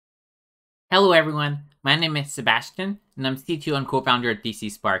Hello everyone, my name is Sebastian and I'm CTO and co-founder at DC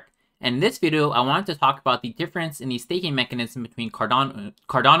Spark. And in this video, I wanted to talk about the difference in the staking mechanism between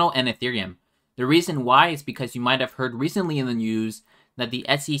Cardano and Ethereum. The reason why is because you might have heard recently in the news that the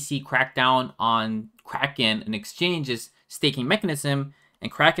SEC cracked down on Kraken, an exchange's staking mechanism,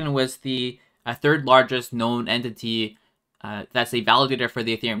 and Kraken was the third largest known entity that's a validator for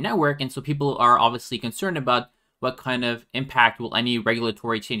the Ethereum network, and so people are obviously concerned about what kind of impact will any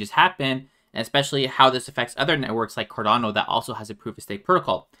regulatory changes happen, and especially how this affects other networks like Cardano that also has a proof-of-stake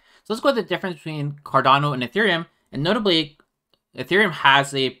protocol. So let's go to the difference between Cardano and Ethereum. And notably, Ethereum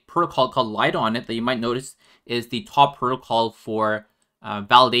has a protocol called Lido on it that you might notice is the top protocol for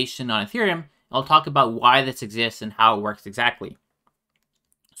validation on Ethereum. I'll talk about why this exists and how it works exactly.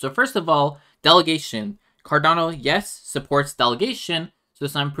 So first of all, delegation. Cardano, yes, supports delegation. So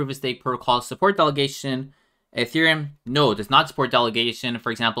some proof-of-stake protocols support delegation. Ethereum, no, does not support delegation.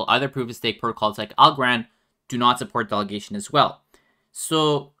 For example, other proof-of-stake protocols like Algorand do not support delegation as well.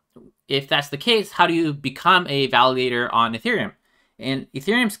 So if that's the case, how do you become a validator on Ethereum? In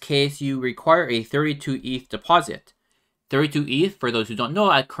Ethereum's case, you require a 32 ETH deposit. 32 ETH, for those who don't know,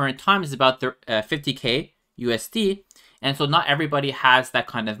 at current time is about 50K USD. And so not everybody has that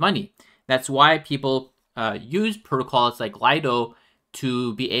kind of money. That's why people use protocols like Lido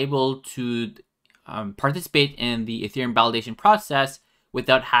to be able to participate in the Ethereum validation process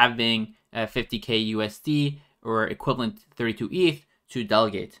without having 50K USD or equivalent 32 ETH to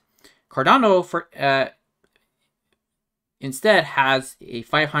delegate. Cardano instead has a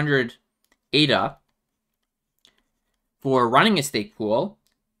 500 ADA for running a stake pool.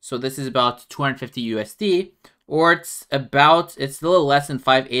 So this is about 250 USD, or it's a little less than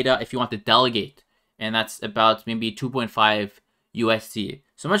 5 ADA if you want to delegate. And that's about maybe 2.5 USD.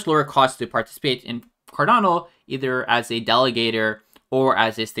 So much lower cost to participate in Cardano, either as a delegator or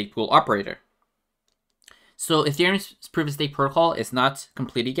as a stake pool operator. So Ethereum's proof-of-stake protocol is not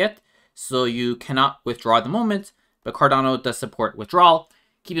completed yet, so you cannot withdraw at the moment, but Cardano does support withdrawal.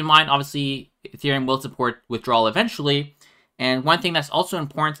 Keep in mind, obviously, Ethereum will support withdrawal eventually. And one thing that's also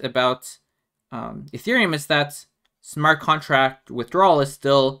important about Ethereum is that smart contract withdrawal is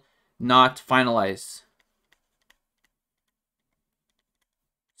still not finalized.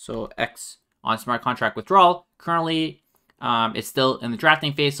 So X on smart contract withdrawal currently it's still in the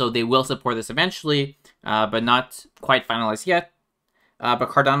drafting phase, so they will support this eventually, but not quite finalized yet. But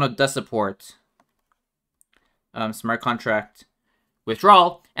Cardano does support smart contract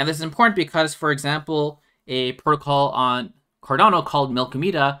withdrawal, and this is important because, for example, a protocol on Cardano called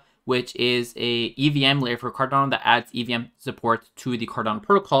Milkamita, which is a EVM layer for Cardano that adds EVM support to the Cardano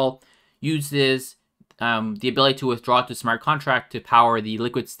protocol, uses the ability to withdraw to smart contract to power the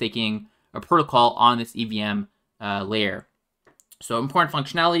liquid staking protocol on this EVM layer. So important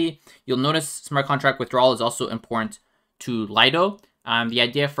functionality. You'll notice smart contract withdrawal is also important to Lido. The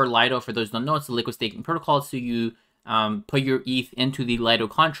idea for Lido, for those who don't know, it's a liquid staking protocol. So you put your ETH into the Lido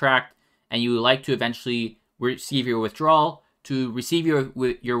contract, and you would like to eventually receive your withdrawal. To receive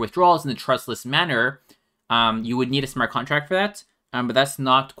your withdrawals in a trustless manner, you would need a smart contract for that, but that's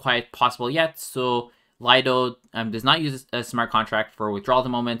not quite possible yet. So Lido does not use a smart contract for withdrawal at the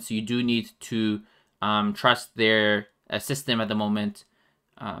moment, so you do need to trust their system at the moment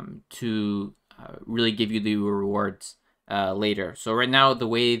to really give you the rewards later. So right now, the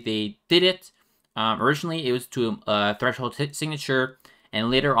way they did it, originally it was to a threshold signature,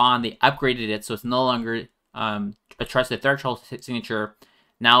 and later on they upgraded it, so it's no longer a trusted threshold signature.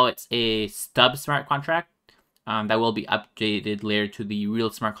 Now it's a stub smart contract that will be updated later to the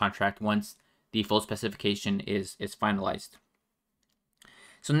real smart contract once the full specification is finalized.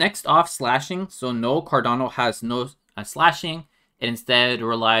 So next off, slashing. So no, Cardano has no slashing. It instead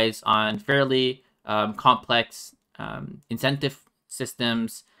relies on fairly complex incentive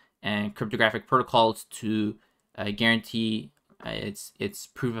systems and cryptographic protocols to guarantee its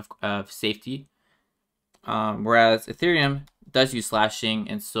proof of safety. Whereas Ethereum does use slashing,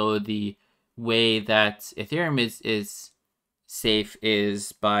 and so the way that Ethereum is safe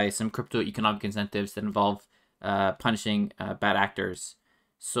is by some crypto economic incentives that involve punishing bad actors.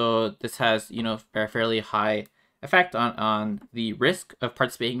 So this has, a fairly high effect on the risk of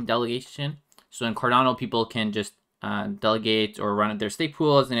participating in delegation. So in Cardano, people can just delegate or run their stake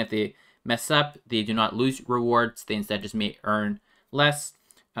pools, and if they mess up, they do not lose rewards. They instead just may earn less.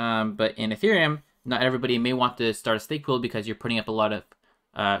 But in Ethereum, not everybody may want to start a stake pool because you're putting up a lot of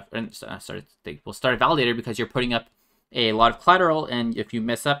start a validator because you're putting up a lot of collateral, and if you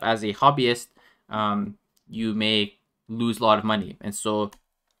mess up as a hobbyist, you may lose a lot of money. And so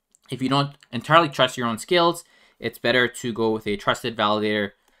if you don't entirely trust your own skills, it's better to go with a trusted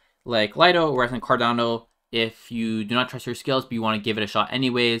validator like Lido, whereas in Cardano, if you do not trust your skills but you want to give it a shot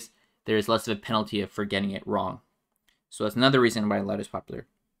anyways, there's less of a penalty for getting it wrong. So that's another reason why Lido is popular.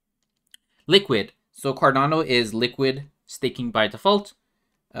 Liquid. So Cardano is liquid staking by default.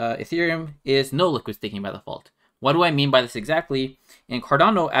 Ethereum is no liquid staking by default. What do I mean by this exactly? In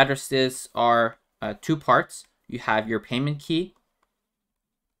Cardano, addresses are two parts. You have your payment key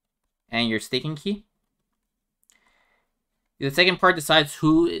and your staking key. The second part decides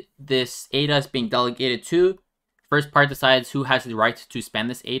who this ADA is being delegated to. First part decides who has the right to spend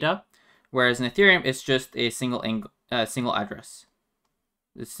this ADA, whereas in Ethereum, it's just a single address,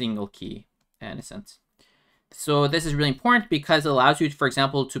 a single key in a sense. So this is really important because it allows you, for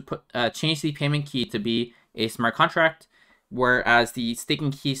example, to change the payment key to be a smart contract, whereas the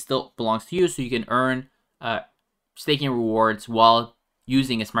staking key still belongs to you, so you can earn staking rewards while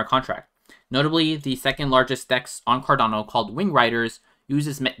using a smart contract. Notably, the second largest DEX on Cardano, called Wing Riders,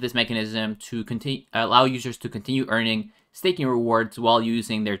 uses this mechanism to allow users to continue earning staking rewards while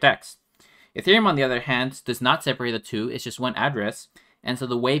using their DEX. Ethereum, on the other hand, does not separate the two. It's just one address. And so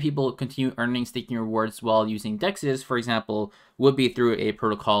the way people continue earning staking rewards while using DEXs, for example, would be through a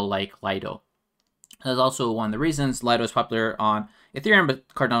protocol like Lido. That's also one of the reasons Lido is popular on Ethereum, but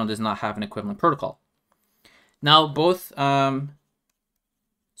Cardano does not have an equivalent protocol. Now, both...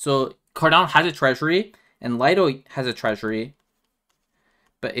 So Cardano has a treasury, and Lido has a treasury,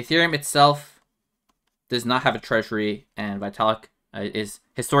 but Ethereum itself does not have a treasury, and Vitalik is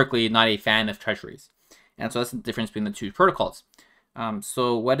historically not a fan of treasuries. And so that's the difference between the two protocols.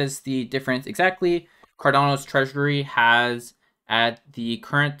 So what is the difference exactly? Cardano's treasury has, at the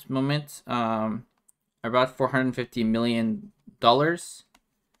current moment, about $450 million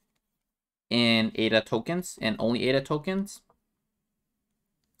in ADA tokens, and only ADA tokens.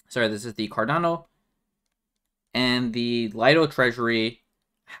 Sorry, this is the Cardano. And the Lido treasury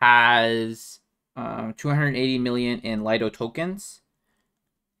has 280 million in Lido tokens,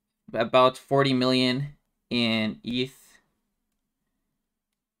 about 40 million in ETH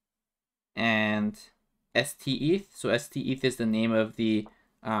and ST-ETH. So ST-ETH is the name of the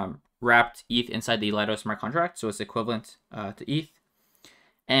wrapped ETH inside the Lido smart contract, so it's equivalent to ETH.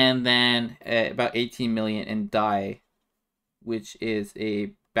 And then about 18 million in DAI, which is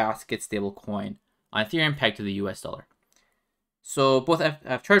a basket stable coin on Ethereum pegged to the US dollar. So both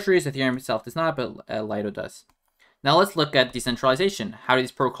have treasuries. Ethereum itself does not, but Lido does. Now let's look at decentralization. How do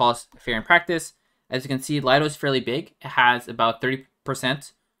these protocols fare in practice? As you can see, Lido is fairly big. It has about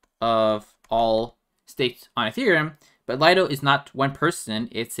 30% of all staked on Ethereum, but Lido is not one person.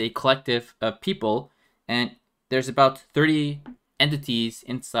 It's a collective of people, and there's about 30 entities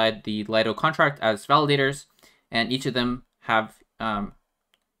inside the Lido contract as validators, and each of them have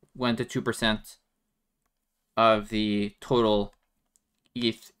 1 to 2% of the total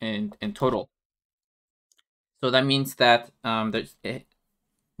ETH in total. So that means that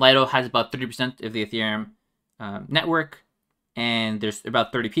Lido has about 30% of the Ethereum network, and there's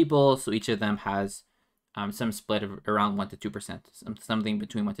about 30 people, so each of them has some split of around 1 to 2%, something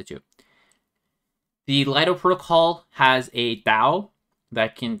between 1 to 2. The Lido protocol has a DAO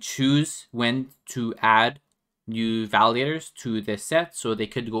that can choose when to add new validators to this set, so they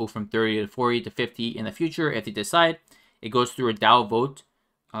could go from 30 to 40 to 50 in the future if they decide. It goes through a DAO vote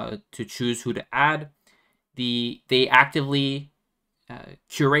to choose who to add. They actively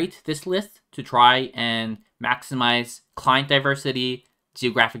curate this list to try and maximize client diversity,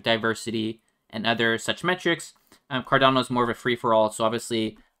 geographic diversity, and other such metrics. Cardano is more of a free-for-all, so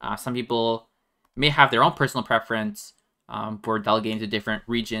obviously some people may have their own personal preference for delegating to different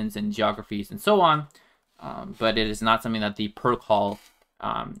regions and geographies and so on, but it is not something that the protocol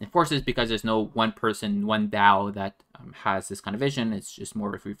enforces because there's no one person, one DAO that has this kind of vision. It's just more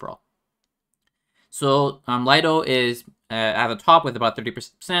of a free-for-all. So Lido is at the top with about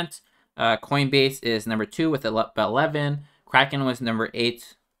 30%. Coinbase is number 2 with about 11. Kraken was number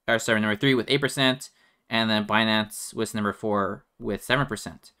 3 with 8. And then Binance was number 4 with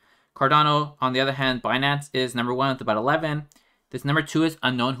 7%. Cardano, on the other hand, Binance is number 1 with about 11. This number 2 is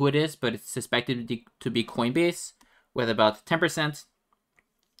unknown who it is, but it's suspected to be Coinbase with about 10%.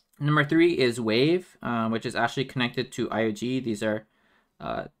 Number 3 is Wave, which is actually connected to IOG. These are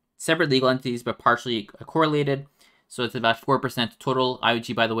separate legal entities, but partially correlated. So it's about 4% total.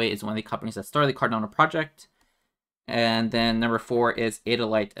 IOG, by the way, is one of the companies that started the Cardano project. And then number 4 is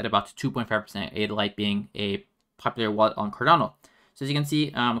Adalite at about 2.5%, Adalite being a popular wallet on Cardano. So as you can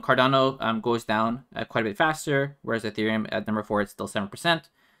see, Cardano goes down quite a bit faster, whereas Ethereum at number 4 is still 7%.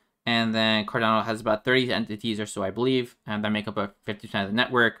 And then Cardano has about 30 entities or so, I believe, and that make up about 50% of the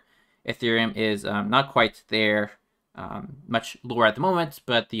network. Ethereum is not quite there much lower at the moment,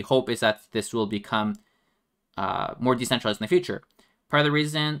 but the hope is that this will become more decentralized in the future. Part of the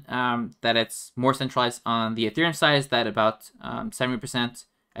reason that it's more centralized on the Ethereum side is that about 70%,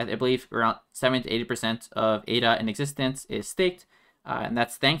 I believe around 70 to 80% of ADA in existence is staked. And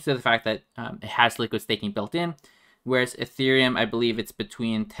that's thanks to the fact that it has liquid staking built in. Whereas Ethereum, I believe it's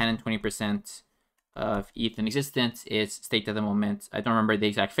between 10 and 20% of ETH in existence is staked at the moment. I don't remember the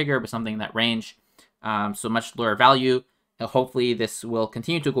exact figure, but something in that range. So much lower value. Hopefully this will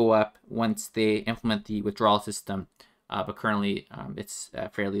continue to go up once they implement the withdrawal system, but currently it's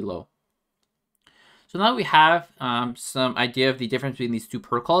fairly low. So now we have some idea of the difference between these two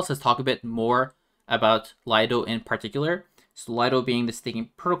protocols. Let's talk a bit more about Lido in particular. So Lido being the staking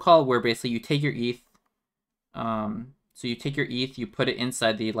protocol where basically you take your ETH, you put it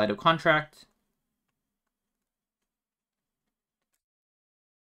inside the Lido contract.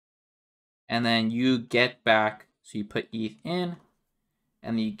 And then you get back, so you put ETH in,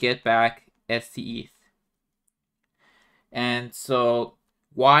 and you get back STETH. And so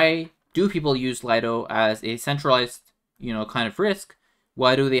why do people use Lido as a centralized, kind of risk?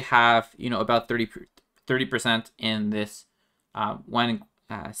 Why do they have, about 30% in this one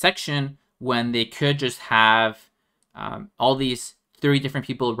section when they could just have all these 30 different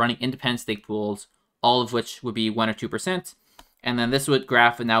people running independent stake pools, all of which would be 1 or 2%? And then this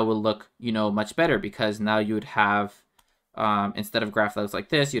graph now will look, much better, because now you would have, instead of a graph that looks like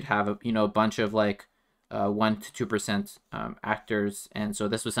this, you'd have, a bunch of like 1 to 2% actors. And so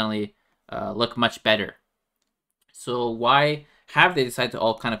this would suddenly look much better. So why have they decided to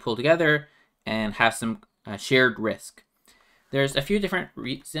all kind of pull together and have some shared risk? There's a few different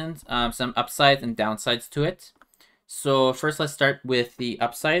reasons, some upsides and downsides to it. So first, let's start with the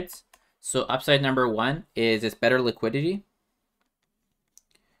upsides. So upside number one is it's better liquidity.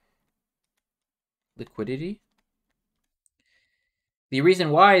 The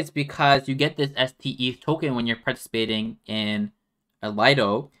reason why is because you get this STETH token when you're participating in a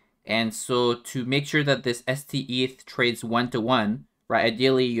Lido. And so to make sure that this STETH trades 1-to-1, right?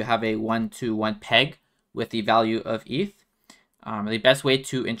 Ideally, you have a 1-to-1 peg with the value of ETH. The best way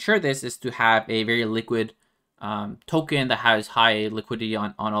to ensure this is to have a very liquid token that has high liquidity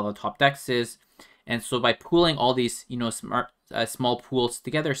on all the top dexes. And so by pooling all these, small pools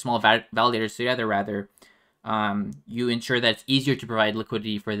together, small validators together, rather, you ensure that it's easier to provide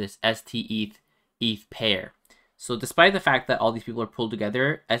liquidity for this STETH ETH pair. So despite the fact that all these people are pulled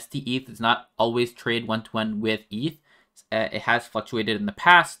together, STETH does not always trade 1-to-1 with ETH. It has fluctuated in the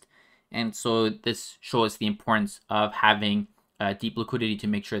past. And so this shows the importance of having deep liquidity to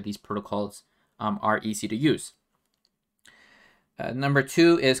make sure these protocols are easy to use. Number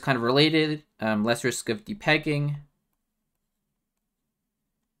two is kind of related, less risk of depegging.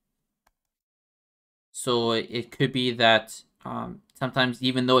 So it could be that sometimes,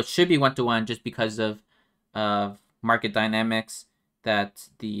 even though it should be 1-to-1, just because of market dynamics, that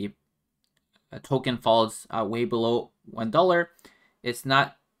the token falls way below $1, it's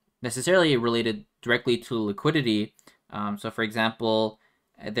not necessarily related directly to liquidity. So for example,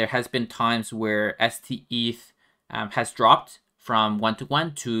 there has been times where STETH has dropped from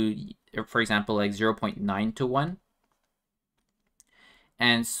 1-to-1 to, for example, like 0.9-to-1.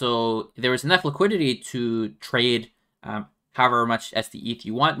 And so there was enough liquidity to trade however much STETH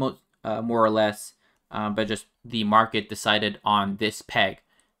you want, more or less, but just the market decided on this peg,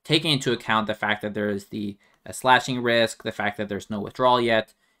 taking into account the fact that there is the slashing risk, the fact that there's no withdrawal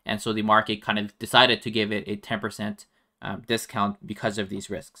yet, and so the market kind of decided to give it a 10% discount because of these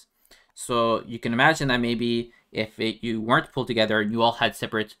risks. So you can imagine that maybe if you weren't pulled together and you all had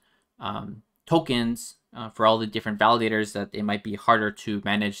separate tokens for all the different validators, that it might be harder to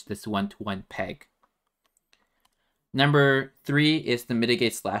manage this 1-to-1 peg. Number three is to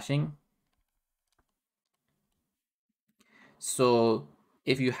mitigate slashing. So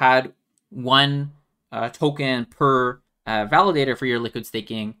if you had one token per validator for your liquid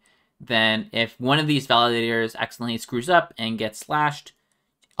staking, then if one of these validators accidentally screws up and gets slashed,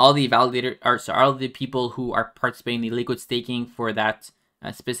 all the all the people who are participating in the liquid staking for that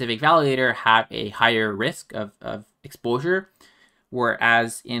specific validator have a higher risk of exposure.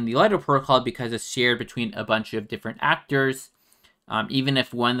 Whereas in the Lido protocol, because it's shared between a bunch of different actors, even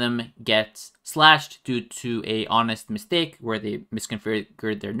if one of them gets slashed due to a honest mistake where they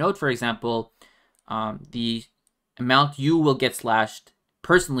misconfigured their node, for example, the amount you will get slashed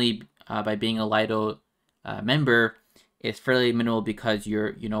personally by being a Lido member is fairly minimal, because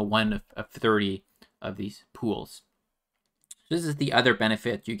you're one of 30 of these pools. So this is the other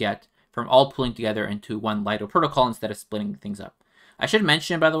benefit you get from all pulling together into one Lido protocol instead of splitting things up. I should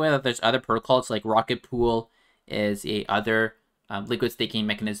mention, by the way, that there's other protocols like Rocket Pool is a other liquid staking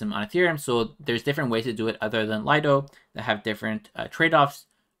mechanism on Ethereum. So there's different ways to do it other than Lido that have different trade-offs.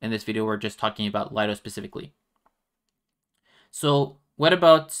 In this video, we're just talking about Lido specifically. So what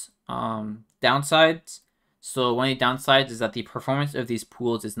about downsides? So one of the downsides is that the performance of these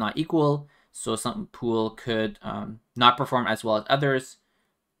pools is not equal. So some pool could not perform as well as others,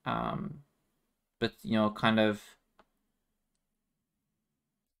 but kind of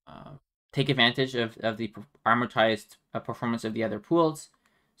take advantage of the amortized performance of the other pools.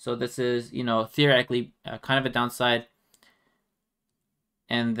 So this is theoretically kind of a downside.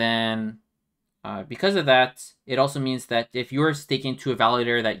 And then because of that, it also means that if you're staking to a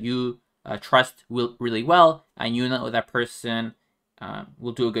validator that you trust really well, and you know that person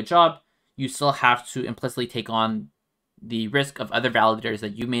will do a good job, you still have to implicitly take on the risk of other validators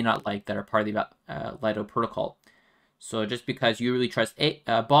that you may not like that are part of the Lido protocol. So just because you really trust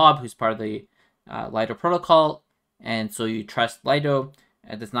Bob, who's part of the Lido protocol, and so you trust Lido,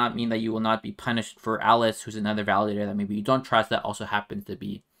 it does not mean that you will not be punished for Alice, who's another validator that maybe you don't trust that also happens to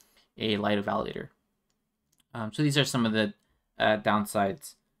be a Lido validator. So these are some of the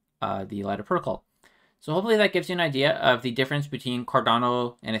downsides the Lido protocol. So hopefully that gives you an idea of the difference between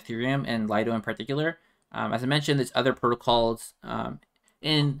Cardano and Ethereum, and Lido in particular. As I mentioned, there's other protocols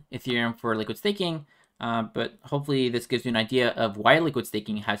in Ethereum for liquid staking, but hopefully this gives you an idea of why liquid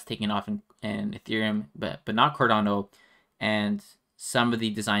staking has taken off in Ethereum, but not Cardano, and some of the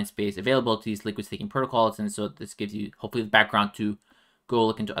design space available to these liquid staking protocols. And so this gives you hopefully the background to go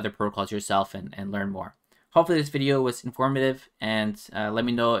look into other protocols yourself and learn more. Hopefully this video was informative, and let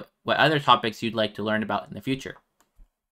me know what other topics you'd like to learn about in the future.